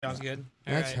Sounds good.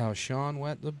 That's how Sean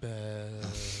wet the bed.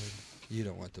 You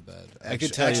don't wet the bed. I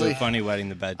could tell you a funny wetting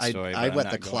the bed story. I but wet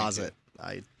I'm the not going closet.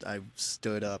 I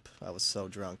stood up. I was so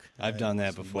drunk. I've done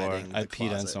that was before. wetting I the peed on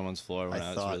closet. someone's floor when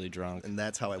I was really drunk. And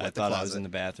that's how I wet I the thought closet. I was in the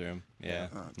bathroom. Yeah.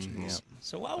 Oh, jeez.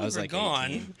 So while I we was were like gone,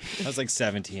 18. I was like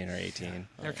 17 or 18.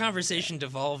 our conversation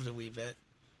devolved a wee bit.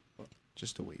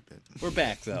 Just a wee bit. We're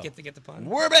back though. Get the pun?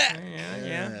 We're back.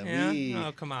 Yeah.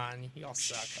 Oh, come on. Y'all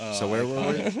suck. So where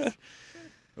were we?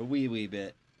 A wee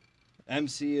bit.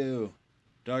 MCU.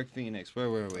 Dark Phoenix. Where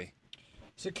were we?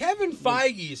 So Kevin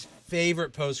Feige's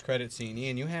favorite post-credit scene,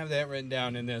 Ian, you have that written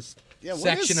down in this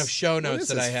section of show notes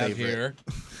that I have here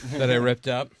that I ripped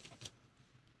up.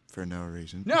 For no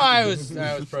reason. No, I was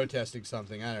protesting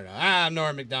something. I don't know. I'm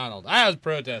Norm Macdonald. I was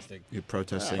protesting. You're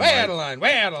protesting. Way out of line.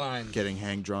 Way out of line. Getting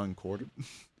hang drawn quartered.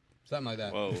 Something like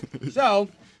that. Whoa. So,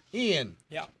 Ian.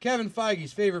 Yeah. Kevin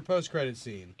Feige's favorite post-credit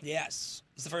scene. Yes.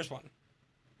 It's the first one.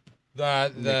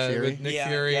 The Fury? with Nick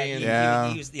Fury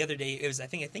and He was the other day. It was I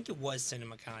think it was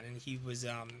CinemaCon, and he was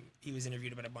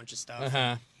interviewed about a bunch of stuff.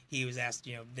 Uh-huh. He was asked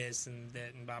this and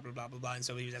that and blah blah blah blah blah, and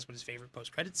so he was asked what his favorite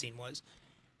post credit scene was,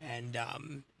 and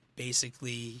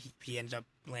basically he ended up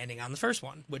landing on the first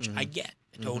one, which I get.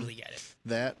 I totally get it.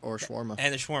 That or shawarma.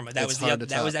 And the shawarma. That It's was hard to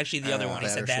that was top. actually the other one. He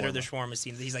that said or that or the shawarma. shawarma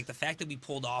scene. He's like the fact that we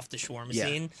pulled off the shawarma Yeah.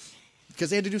 scene. Because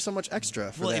they had to do so much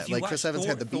extra for Well, that. if you Like watch Chris Evans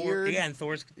had the beard. yeah, and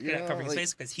Thor's covering his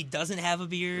face because he doesn't have a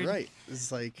beard. Right.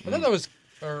 It's like. I thought that was,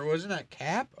 or wasn't that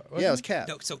Cap? Yeah, it was Cap.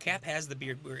 No, so Cap has the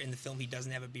beard where in the film he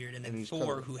doesn't have a beard, and then he's Thor,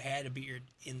 covered. who had a beard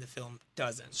in the film,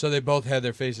 doesn't. So they both had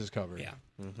their faces covered. Yeah,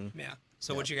 yeah.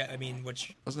 So what you got? I mean,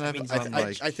 which Wasn't I mean, that on,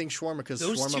 like... I think shawarma because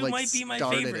those shawarma two like might be my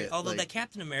started favorite. it, Although like, that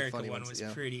Captain America funny one ones, was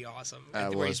yeah. pretty awesome. That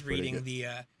was Where he's pretty reading good. the.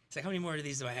 It's like, how many more of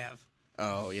these do I have?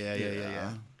 Oh yeah.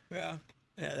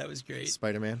 Yeah, that was great.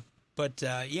 Spider-Man. But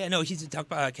no, he's talked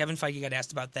about Kevin Feige got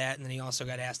asked about that, and then he also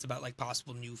got asked about like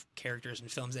possible new characters in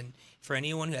films. And for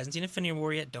anyone who hasn't seen Infinity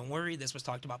War yet, don't worry, this was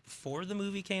talked about before the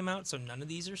movie came out, so none of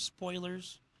these are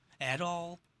spoilers at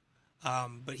all.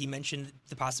 But he mentioned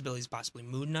the possibilities, possibly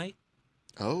Moon Knight,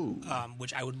 Oh.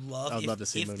 which I would love. I'd love to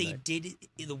see if Moon they Knight. did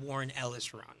the Warren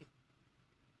Ellis run.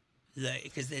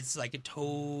 Because it's like a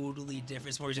totally different.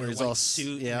 It's more he's in Where a he's white all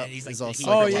suit, yeah, and then he's like he's all he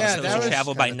Oh, yeah, knows that to was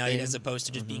travel by kinda night thing. as opposed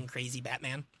to just being crazy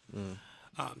Batman.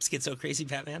 Schizo crazy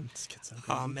Batman.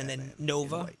 And then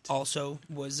Nova also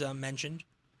was mentioned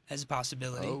as a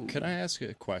possibility. Oh. Could I ask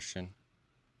a question?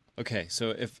 Okay,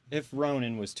 so if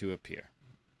Ronan was to appear,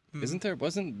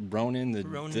 wasn't Ronan the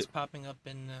Ronan's popping up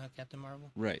in Captain Marvel.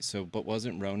 right? So, but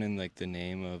wasn't Ronan like the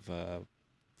name of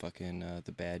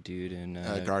the bad dude in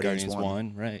Guardians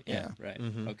 1? Right. Yeah. Yeah. Right.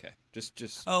 Okay. Just.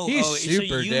 He's so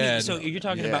super you, dead. So you're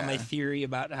talking about my Yeah. theory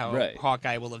about how Right.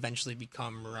 Hawkeye will eventually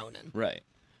become Ronan. Right.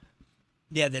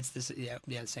 Yeah, that's the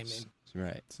the same name,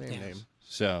 Right. Same Yeah. name.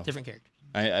 So different character.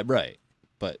 I right,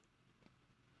 but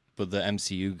the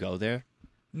MCU go there?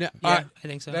 No, Yeah, I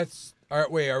think so. that's. All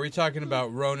right, wait, are we talking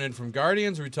about Ronan from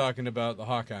Guardians, or are we talking about the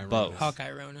Hawkeye Ronan? Both.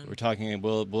 Hawkeye Ronan. We're talking.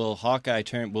 Will Hawkeye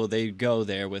turn? Will they go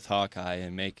there with Hawkeye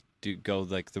and go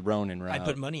like the Ronin route? I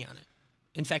put money on it.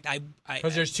 In fact,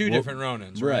 Because there's two different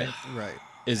Ronans, right. right? Right.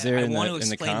 Is there I in want to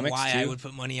the explain comics why too? I would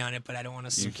put money on it, but I don't want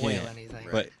to You spoil can't. anything.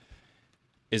 Right. But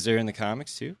is there in the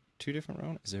comics too? Two different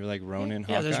Ronin? Is there like Ronin?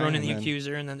 Yeah, there's Hawkeye, Ronan and the then-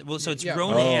 Accuser, and then so it's Yeah.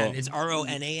 Ronan. Oh. It's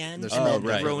Ronan. There's Oh, no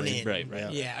right. Ronan.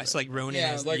 Right. Yeah, it's like Ronan.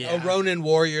 Yeah, is, like a Ronin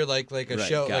warrior, like a Right,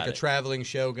 show, got like a it. traveling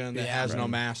shogun that Yeah. has no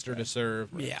Right. master to serve.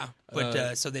 Yeah,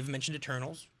 but so they've mentioned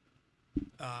Eternals.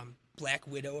 Black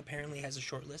Widow apparently has a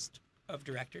short list of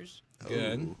directors.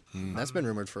 Good. That's been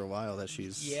rumored for a while that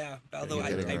she's. Yeah, although I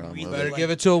getting around really with it. Better liked,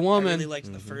 give it to a I woman. really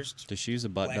liked the first Does she use a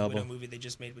butt Black double? Widow movie they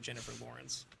just made with Jennifer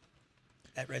Lawrence.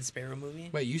 That Red Sparrow movie.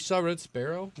 Wait, you saw Red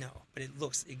Sparrow? No, but it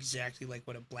looks exactly like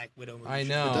what a Black Widow movie. I should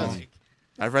know. look It does. like.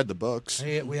 I've read the books.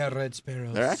 Hey, we have Red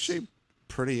Sparrows. They're actually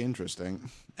pretty interesting.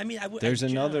 I mean, There's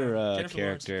another Jennifer Lawrence is a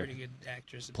character pretty good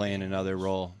actress. Playing another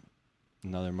role,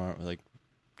 like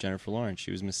Jennifer Lawrence.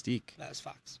 She was Mystique, That was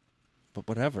Fox. but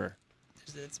whatever.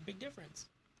 That's a big difference.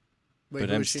 Wait, But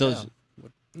who I'm is she still. now?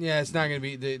 Yeah, it's not gonna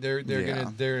be. They're Yeah.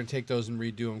 gonna take those and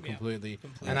redo them Yeah, completely.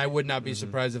 completely. And I would not be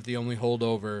surprised if the only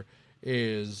holdover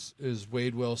is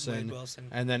Wade Wilson, Wade Wilson.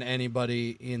 and then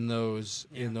anybody in those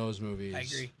Yeah. movies. I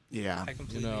agree. Yeah. I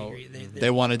completely know, agree. They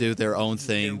want to do their own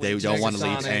thing. They way don't too want to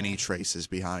leave Sonic. any traces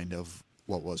behind of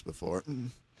what was before.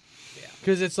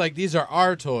 Because it's like these are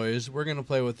our toys. We're gonna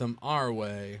play with them our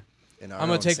way. In our I'm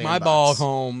gonna own take my sandbox. ball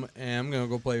home and I'm gonna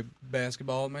go play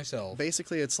basketball with myself.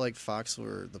 Basically, it's like Fox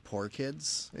were the poor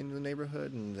kids in the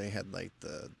neighborhood, and they had like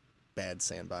the bad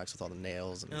sandbox with all the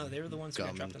nails and No, they were the ones who got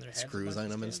gum dropped and on their heads a screws bunch on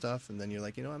as them and kids. stuff. And then you're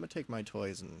like, I'm gonna take my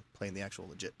toys and play in the actual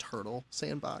legit turtle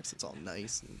sandbox. It's all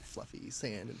nice and fluffy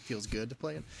sand and feels good to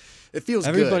play in. It feels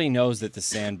Everybody good. knows that the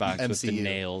sandbox with the MCU.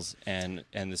 nails and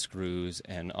the screws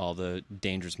and all the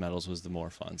dangerous metals was the more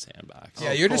fun sandbox.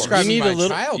 Yeah, you're course. describing You need my a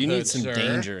little. childhood, You need some sir.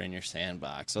 danger in your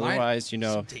sandbox. Mine- Otherwise, Some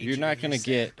you're danger not in going to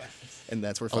your get. sandbox. And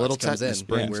that's where A little Fox comes in. tetanus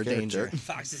brings We're character. danger.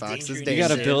 Fox is Fox danger is in You your got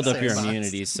to danger. build up your Sandbox.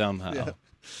 immunity somehow.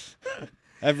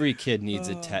 Every kid needs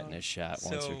a tetanus shot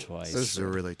once or So- twice. This is a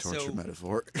really torture So-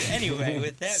 metaphor. Anyway,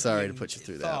 with that Sorry being to put you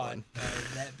through that thought, one.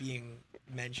 That being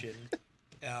mentioned,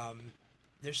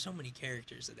 there's so many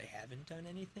characters that they haven't done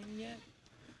anything yet.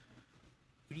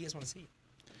 Who do you guys want to see?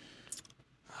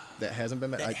 That hasn't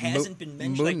been That hasn't been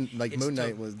mentioned. Moon it's Knight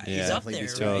still- was he's Yeah. up there, right?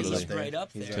 Totally. He's right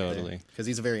up there. Totally. because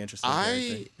he's a very interesting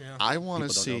character. Yeah. I want to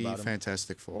People don't know see about him.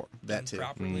 Fantastic Four That too.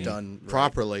 Properly. Done right.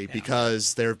 properly Yeah.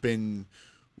 because there have been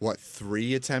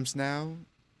 3 attempts now.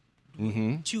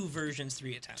 Mm-hmm. 2 versions,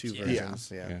 3 attempts. Two yeah.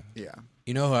 versions. Yeah. Yeah,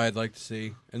 You know who I'd like to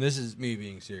see, and this is me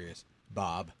being serious.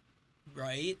 Bob.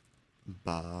 Right?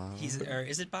 Bob. Or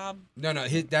is it Bob? No,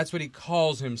 that's what he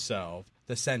calls himself.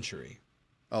 The Century.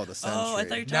 Oh, the Century. Oh, I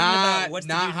thought you were talking Not- about what's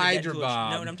the not dude in the Hydra Deadpool?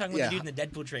 Bob. No, I'm talking about Yeah. the dude in the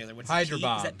Deadpool trailer. What's Hydra Is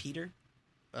Bob. that Peter?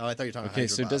 Oh, I thought you were talking Okay, about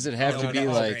so Hydra does Bob. it have No, to no, be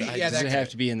no, like? okay. Yeah, Does that it have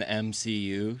guy. to be in the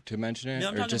MCU to mention it, No,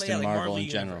 I'm or talking just about in like Marvel in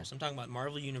Universe. general? I'm talking about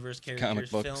Marvel Universe characters, Comic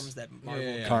books. films that Marvel.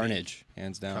 Yeah. Carnage,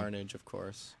 hands down. Carnage, of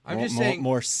course. I'm more, just more- saying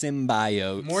more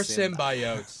symbiotes. more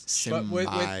symbiotes. But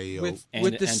with and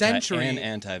the Century, and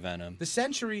anti-venom. the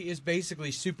Century is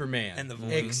basically Superman, And the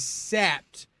Vulture.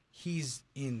 except he's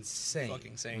insane,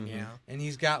 Fucking saying, yeah. and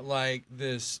he's got like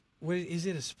this. What is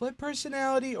it? A split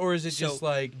personality, or is it So- just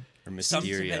like? Or Some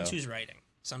Mysterio. depends who's writing.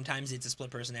 Sometimes it's a split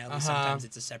personality. Uh-huh. Sometimes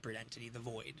it's a separate entity, the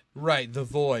Void. Right, the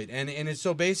Void, and it's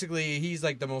so basically he's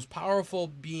like the most powerful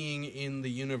being in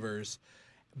the universe,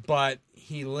 but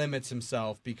he limits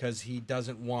himself because he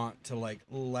doesn't want to like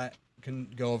let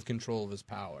go of control of his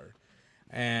power,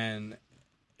 and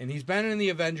he's been in the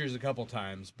Avengers a couple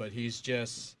times, but he's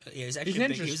just Yeah, he's actually He's he was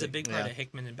a interesting. big part Yeah. of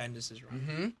Hickman and Bendis'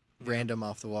 run. Random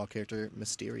off the wall character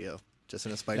Mysterio, just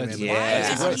in a Spider-Man. That's- movie. Why Yeah.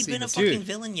 hasn't Wanna he see been a Mysterio. fucking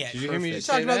villain yet? Did you hear me Perfect. just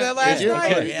talked say about that that? last Did you?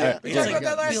 night. Okay, Yeah, yeah. it's talked like about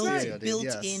that last built, night. dude, built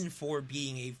yes. in for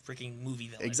being a freaking movie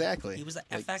villain. Exactly. He was an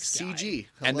Like FX guy. CG.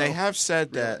 And they Hello. have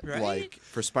said that, Right? like,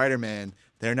 for Spider-Man,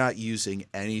 they're not using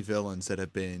any villains that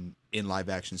have been in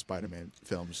live-action Spider-Man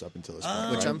films up until this point.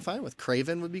 Which right? I'm fine with.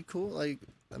 Craven would be cool. Like,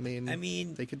 I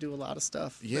mean, they could do a lot of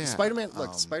stuff. But Yeah, Spider-Man.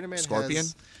 Look, Spider-Man. Scorpion?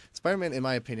 Spider-Man, in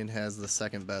my opinion, has the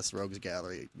second best rogues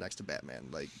gallery next to Batman.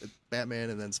 Like Batman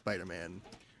and then Spider-Man.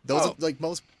 Those are, like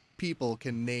most people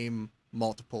can name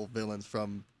multiple villains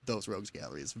from those rogues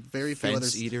galleries. Very few Fence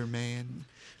others, Eater Man.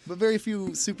 but very few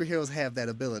superheroes have that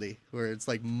ability where it's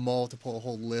like multiple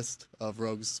whole list of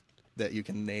rogues that you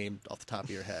can name off the top of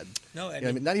your head. No, I You know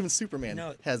what mean, not even Superman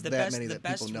no, has the that best, many the that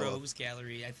best people know. of. rogues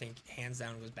gallery, I think, hands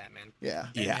down, was Batman. Yeah.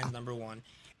 Batman's number one.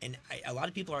 And a lot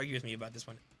of people argue with me about this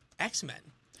one. X-Men.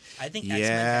 I think Yeah.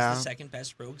 X-Men has the second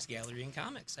best rogues gallery in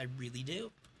comics. I really do.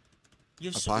 You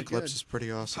have Apocalypse good. is pretty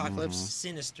awesome. Apocalypse.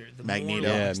 Sinister, the Magneto.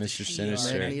 Morlocks, Yeah, the Mr. Shi'ar,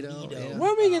 Sinister. Magneto, yeah.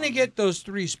 when are we gonna get those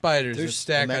 3 spiders that There's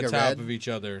stack on Omega top Red. of each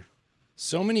other?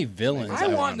 So many villains. I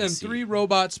want wanna them see. 3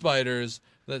 robot spiders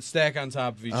that stack on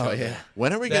top of each Oh other. yeah.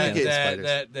 When are we going That, to get that,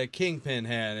 spiders? that Kingpin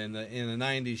had in the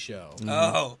 90s show.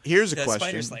 Oh, Here's a the question.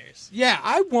 Spider Slayers. Yeah,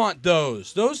 I want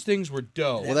those. Those things were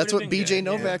dope. Well, that's would've what been BJ good,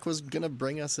 yeah. Novak was gonna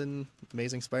bring us in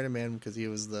Amazing Spider-Man because he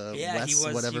was the Yeah, Wes, he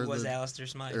was. whatever He was the, Alistair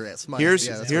Smythe. or Smythe. Here's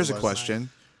yeah, that's here's a what it was. question.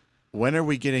 When are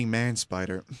we getting Man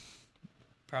Spider?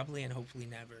 Probably and hopefully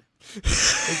never.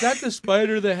 Is that the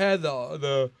spider that had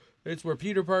the it's where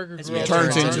Peter Parker It's grew where up? he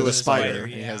Turns turns into a spider.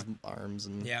 He Yeah. has arms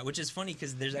and Yeah, which is funny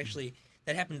because there's actually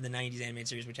that happened in the '90s animated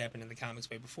series, which happened in the comics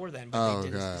way before then. But Oh, they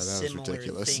did God, a that was similar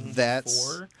ridiculous. thing that's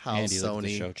before. how Andy, look at the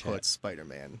Sony show chat. puts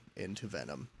Spider-Man into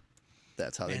Venom.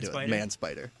 That's how they Man do Spider? it. Man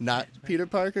Spider, not Peter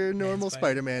Parker, normal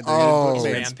Spider. Spider-Man. Oh.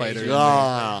 Man Rampage. Spider. in there.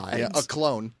 God. Yeah, a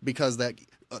clone because that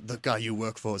the guy you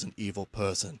work for is an evil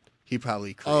person. He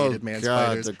probably Oh, created Man God,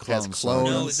 Spiders, the has clone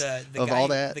clones No, the of guy, all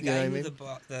that. The you know guy what I who mean?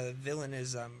 the villain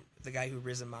is the guy who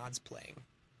Riz Ahmed's playing.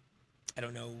 I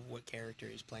don't know what character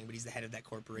he's playing, but he's the head of that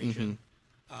corporation.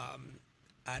 Mm-hmm.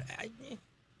 I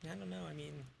don't know. I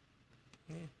mean,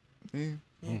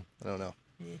 I don't know.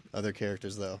 Other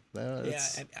characters though. No, yeah.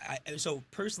 it's- So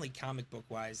personally, comic book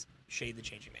wise, Shade the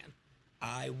Changing Man.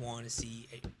 I want to see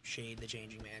a Shade the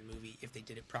Changing Man movie. If they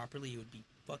did it properly, it would be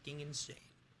fucking insane.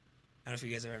 I don't know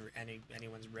if you guys have ever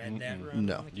anyone's read that run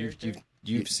No. on the You've character.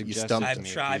 you've You suggested stumped to I've me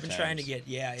a tried. I've few been trying to times.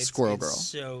 get Squirrel it's Girl.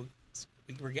 So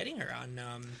we're getting her on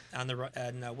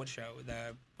the what show?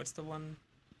 What's the one?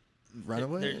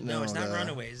 Runaway? No, it's not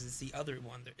Runaways. It's the other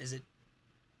one. Is it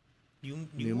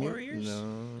New Warriors?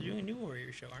 No. They're doing a New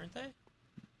Warrior show, aren't they?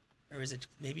 Or is it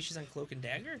maybe she's on Cloak and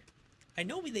Dagger? I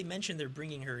know they mentioned they're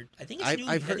bringing her. I think it's New.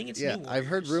 I think it's New Warriors. I've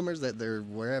heard rumors that they're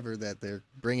wherever that they're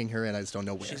bringing her in. I just don't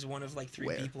know where. She's one of like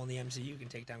 3 people in the MCU who can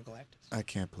take down Galactus. I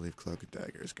can't believe Cloak and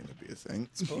Dagger is going to be a thing.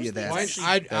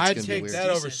 I'd take that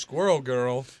over Squirrel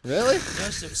Girl. Really? No,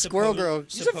 Squirrel Girl.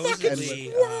 She's a fucking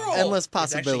squirrel. Endless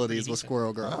possibilities with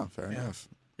Squirrel Girl. Oh, fair enough.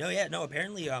 No.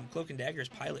 Apparently, Cloak and Dagger's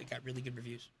pilot got really good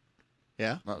reviews.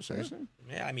 Yeah. Oh, seriously?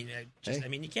 Yeah, I mean,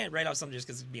 you can't write out something just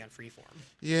because it'd be on Freeform.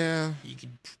 Yeah. You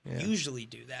could usually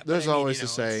do that. There's always the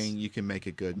saying you can make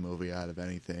a good movie out of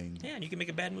anything. Yeah, and you can make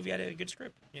a bad movie out of a good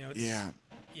script.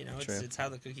 It's how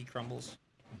the cookie crumbles.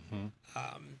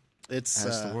 Mm-hmm. It's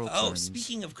as the world turns.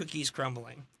 Speaking of cookies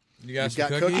crumbling, you got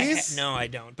got cookies? No, I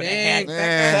don't. But Bang. I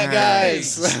had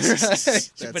guys. That's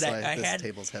but why this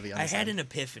table's heavy on I this had end. an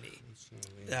epiphany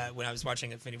when I was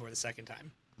watching Infinity War the second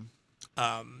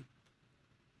time.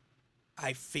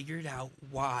 I figured out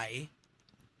why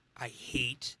I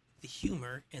hate the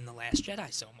humor in The Last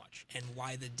Jedi so much, and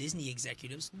why the Disney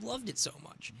executives loved it so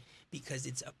much, because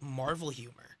it's a Marvel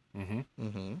humor.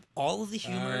 Mm-hmm. All of the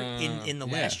humor in The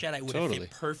Last Jedi would have fit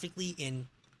perfectly in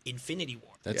Infinity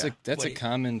War. That's a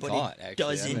common thought.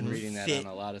 Actually, I've been reading that on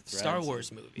a lot of threads. Star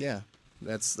Wars movie. Yeah.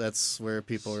 That's where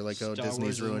people are like, oh, Star Disney's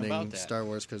Wars isn't about ruining that. Star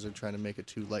Wars because they're trying to make it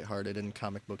too lighthearted and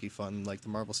comic booky fun like the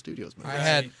Marvel Studios movies.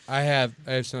 I have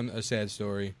a sad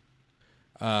story.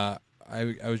 I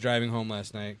was driving home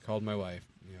last night, called my wife,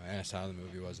 asked how the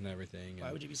movie was and everything.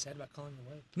 Why would you be sad about calling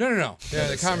your wife? No. Yeah,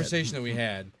 the conversation that we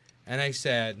had, and I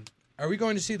said, "Are we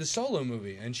going to see the Solo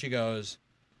movie?" And she goes,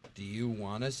 "Do you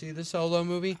want to see the Solo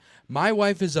movie?" My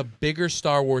wife is a bigger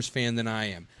Star Wars fan than I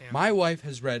am. Yeah. My wife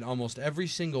has read almost every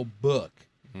single book.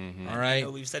 Mm-hmm. All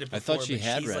right. We've said it before. I thought she but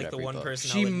had she's read like the every one book. person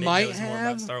She I'll admit might knows more have,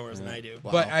 about Star Wars than I do.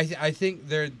 But I think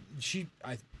they're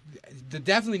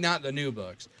definitely not the new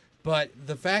books. But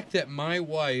the fact that my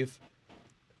wife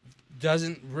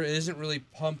isn't really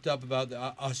pumped up about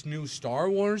a new Star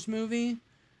Wars movie,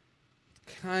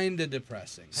 kind of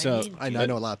depressing. So I know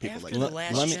a lot of people after like the that.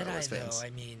 Last Let me- Jedi, fans. though, I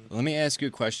mean, let me ask you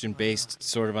a question based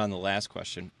sort of on the last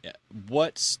question.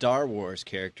 What Star Wars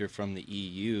character from the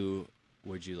EU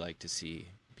would you like to see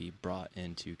be brought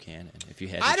into canon? If you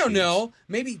had, to I don't choose? know.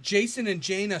 Maybe Jason and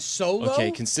Jaina Solo.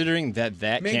 Okay, considering that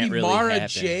maybe can't really Mara happen.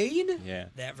 Jade. Yeah,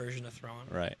 that version of Thrawn.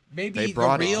 right. Maybe They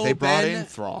brought the in real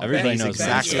Thrawn. Everybody Ben knows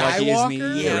exactly Ben like Disney,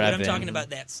 Skywalker? Yeah, but I'm Revan. talking about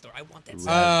that story. I want that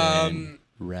story.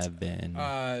 Revan.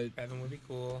 Revan would be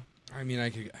cool. I mean, I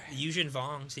could. Yuzhan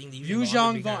Vong, seeing the Yu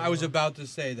Zhang Vong. I was about to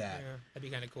say that. Yeah, that'd be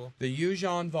kind of cool. The Yu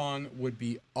Zhang Vong would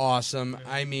be awesome.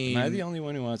 I mean, Am I the only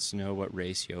one who wants to know what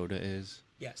race Yoda is?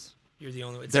 Yes, you're the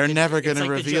only one. They're never it's gonna like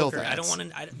the reveal Joker. that. I don't want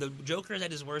to. The Joker is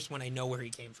at his worst when I know where he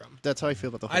came from. That's how I feel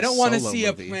about the whole I don't want to Solo see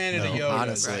movie. a planet of No, Yoda.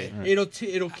 honestly.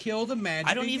 It'll kill the magic.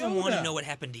 I don't even want to Yoda. know what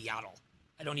happened to Yaddle.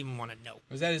 I don't even want to know.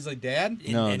 Was that his like dad?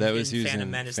 No, that was in he was Phantom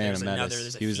in Menace. Phantom There's Menace. another.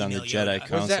 There's a He was on the female Jedi Yoda.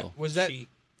 Council. Was that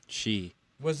She.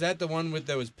 was that the one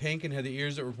that was pink and had the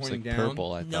ears that were It's pointing like down?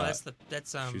 purple. I No, thought.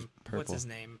 that's She was what's purple. his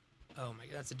name? Oh my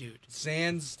god, that's a dude.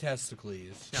 Sans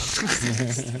testicles.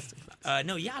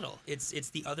 No, Yaddle. It's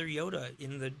the other Yoda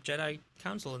in the Jedi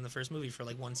Council in the first movie for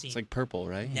like one scene. It's like purple,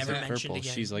 right? He's Never like mentioned purple.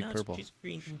 again. She's like No, purple. She's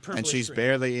green. Purple And is she's green.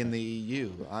 barely in the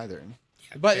EU either.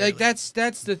 Yeah, But like barely.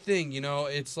 that's the thing,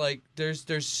 It's like there's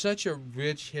such a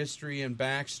rich history and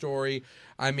backstory.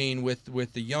 I mean,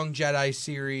 with the Young Jedi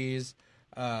series,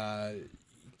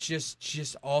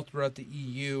 just all throughout the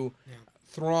EU. Yeah.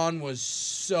 Thrawn was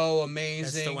so amazing.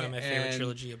 That's still one of my favorite and,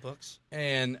 trilogy of books.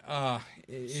 And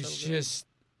it's So good. just,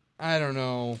 I don't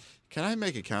know. Can I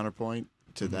make a counterpoint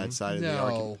to that side of the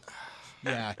No.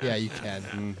 argument? Yeah, you can.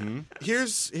 Mm-hmm.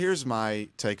 Here's my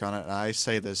take on it. And I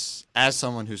say this as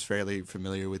someone who's fairly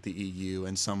familiar with the EU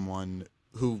and someone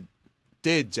who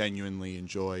did genuinely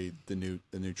enjoy the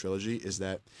new trilogy. Is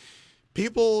that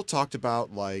people talked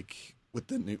about like with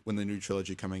when the new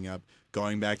trilogy coming up,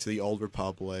 going back to the Old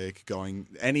Republic, going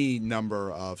any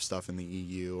number of stuff in the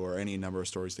EU or any number of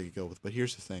stories they could go with. But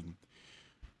here's the thing.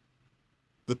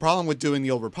 The problem with doing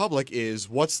the Old Republic is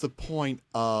what's the point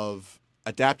of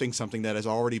adapting something that has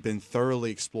already been thoroughly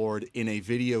explored in a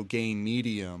video game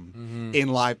medium in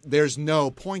live? There's no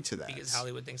point to that. Because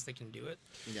Hollywood thinks they can do it.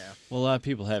 Yeah. Well, a lot of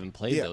people haven't played Yeah. those